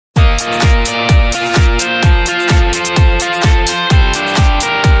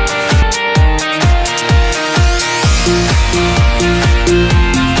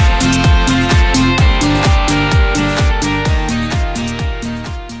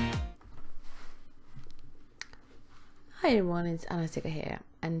Hi everyone, it's Anastasia here,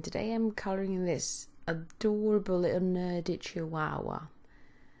 and today I'm colouring this adorable little nerdy Chihuahua,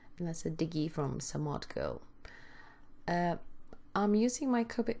 and that's a diggy from Some Odd Girl. I'm using my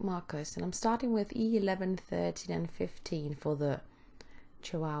Copic markers, and I'm starting with E11, 13 and 15 for the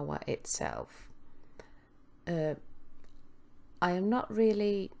Chihuahua itself. I am not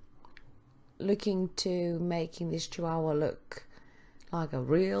really looking to making this Chihuahua look like a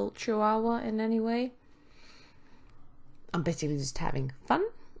real Chihuahua in any way. I'm basically just having fun,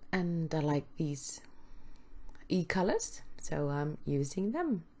 and I like these e-colors, so I'm using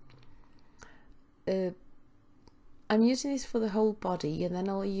them. I'm using this for the whole body, and then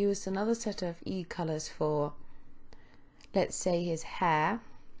I'll use another set of e-colors for, let's say, his hair.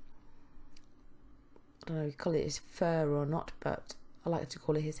 I don't know if you call it his fur or not, but I like to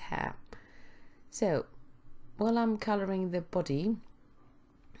call it his hair. So while I'm colouring the body,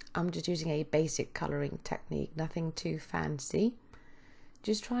 I'm just using a basic colouring technique, nothing too fancy.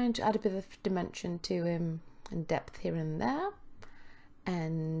 Just trying to add a bit of dimension to him and depth here and there.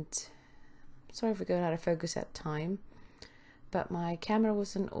 And sorry for going out of focus at time, but my camera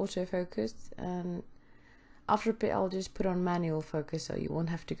was in autofocus, and after a bit I'll just put on manual focus so you won't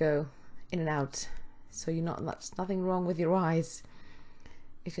have to go in and out. So that's nothing wrong with your eyes.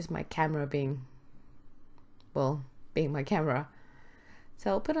 It's just my camera being my camera. So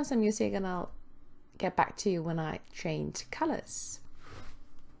I'll put on some music and I'll get back to you when I change colours.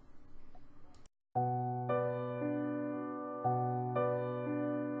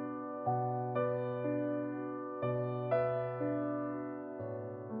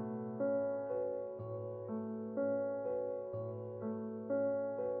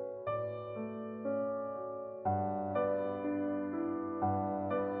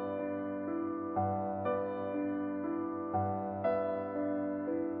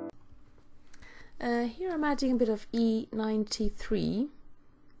 Here I'm adding a bit of E93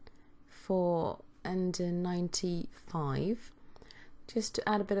 and 95, just to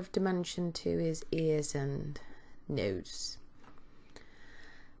add a bit of dimension to his ears and nose.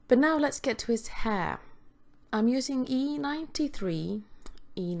 But now let's get to his hair. I'm using E93,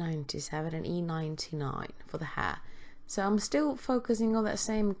 E97 and E99 for the hair. So I'm still focusing on that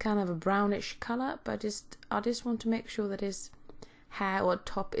same kind of a brownish colour, but I just want to make sure that his hair or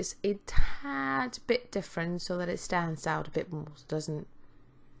top is a tad bit different so that it stands out a bit more, so it doesn't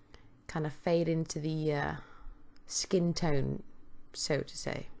kind of fade into the skin tone, so to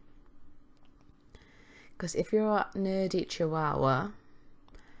say. Because if you're a nerdy Chihuahua,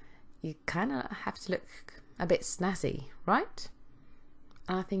 you kind of have to look a bit snazzy, right?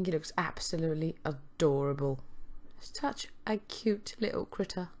 And I think he looks absolutely adorable. Such a cute little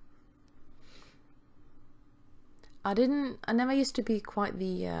critter. I never used to be quite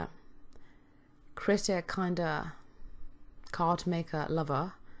the critter kind of card maker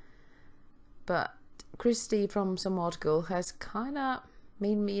lover, but Christy from Some Odd Girl has kind of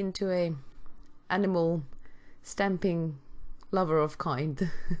made me into a animal stamping lover of kind,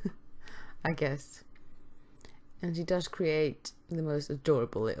 I guess. And she does create the most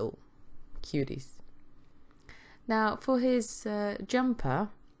adorable little cuties. Now for his jumper,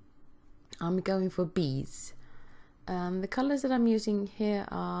 I'm going for bees. The colours that I'm using here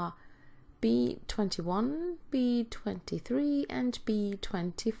are B21, B23 and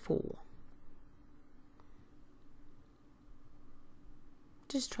B24.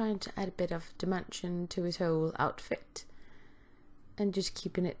 Just trying to add a bit of dimension to his whole outfit and just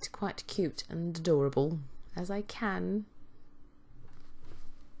keeping it quite cute and adorable as I can.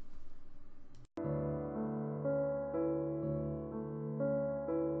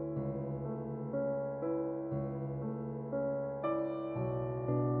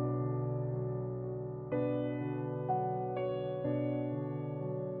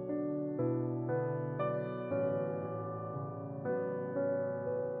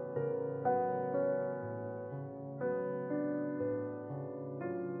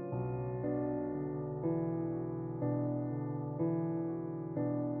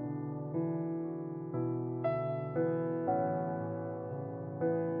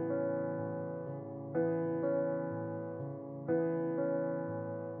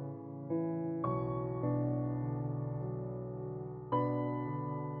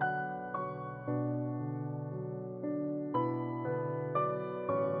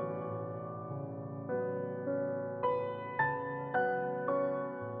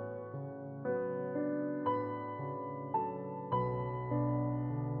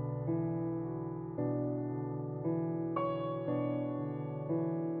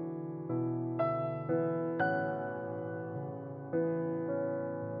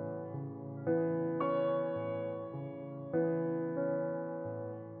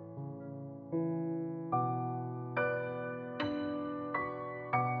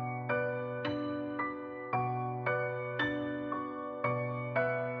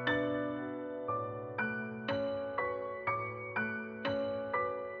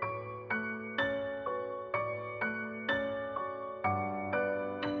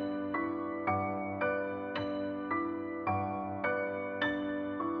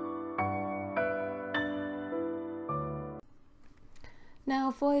 Now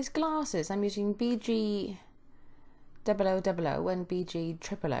for his glasses, I'm using BG 0000 and BG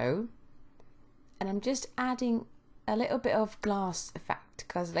 000, and I'm just adding a little bit of glass effect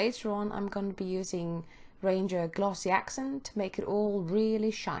because later on I'm going to be using Ranger Glossy Accent to make it all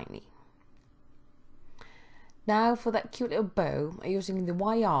really shiny. Now for that cute little bow, I'm using the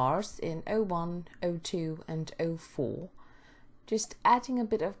YRs in 01, 02 and 04, just adding a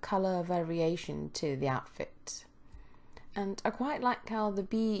bit of colour variation to the outfit. And I quite like how the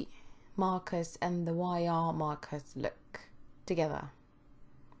B markers and the YR markers look together.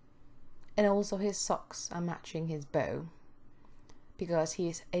 And also his socks are matching his bow because he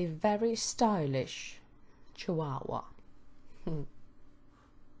is a very stylish Chihuahua.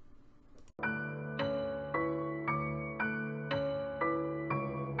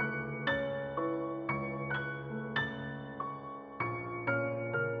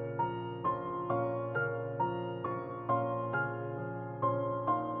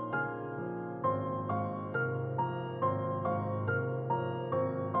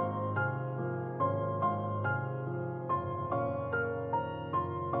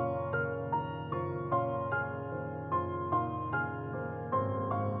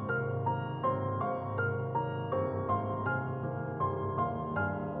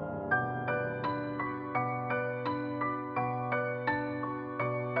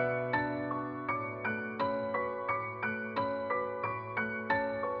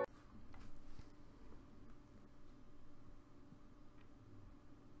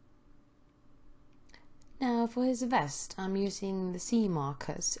 Now for his vest, I'm using the C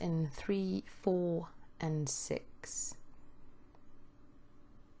markers in 3, 4 and 6.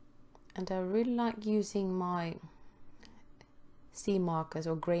 And I really like using my C markers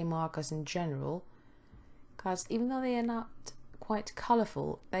or grey markers in general, because even though they are not quite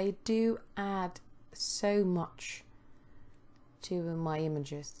colourful, they do add so much to my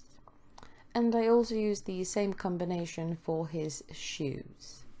images. And I also use the same combination for his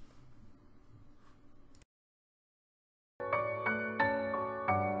shoes.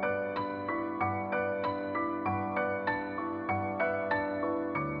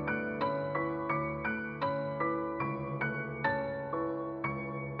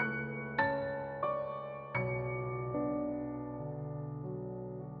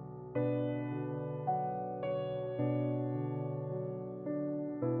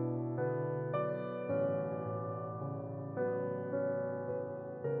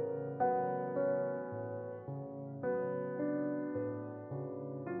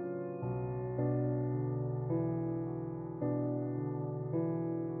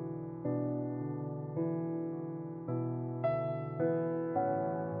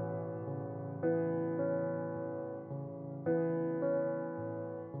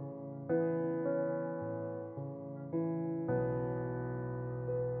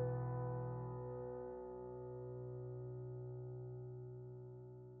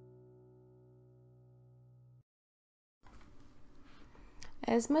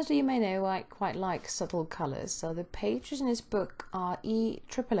 As most of you may know, I quite like subtle colours, so the pages in this book are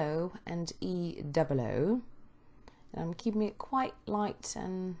E00 and E00, and I'm keeping it quite light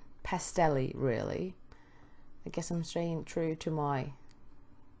and pastel-y really. I guess I'm staying true to my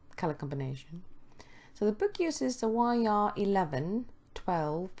colour combination. So the book uses the YR 11,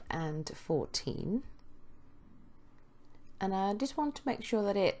 12 and 14, and I just want to make sure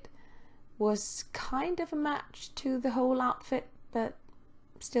that it was kind of a match to the whole outfit, but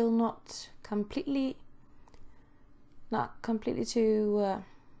still not completely to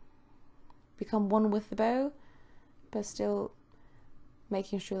become one with the bow, but still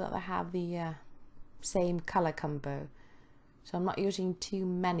making sure that I have the same color combo, so I'm not using too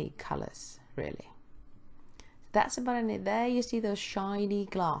many colors really. That's about it. There you see those shiny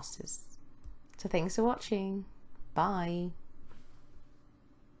glasses. So thanks for watching. Bye.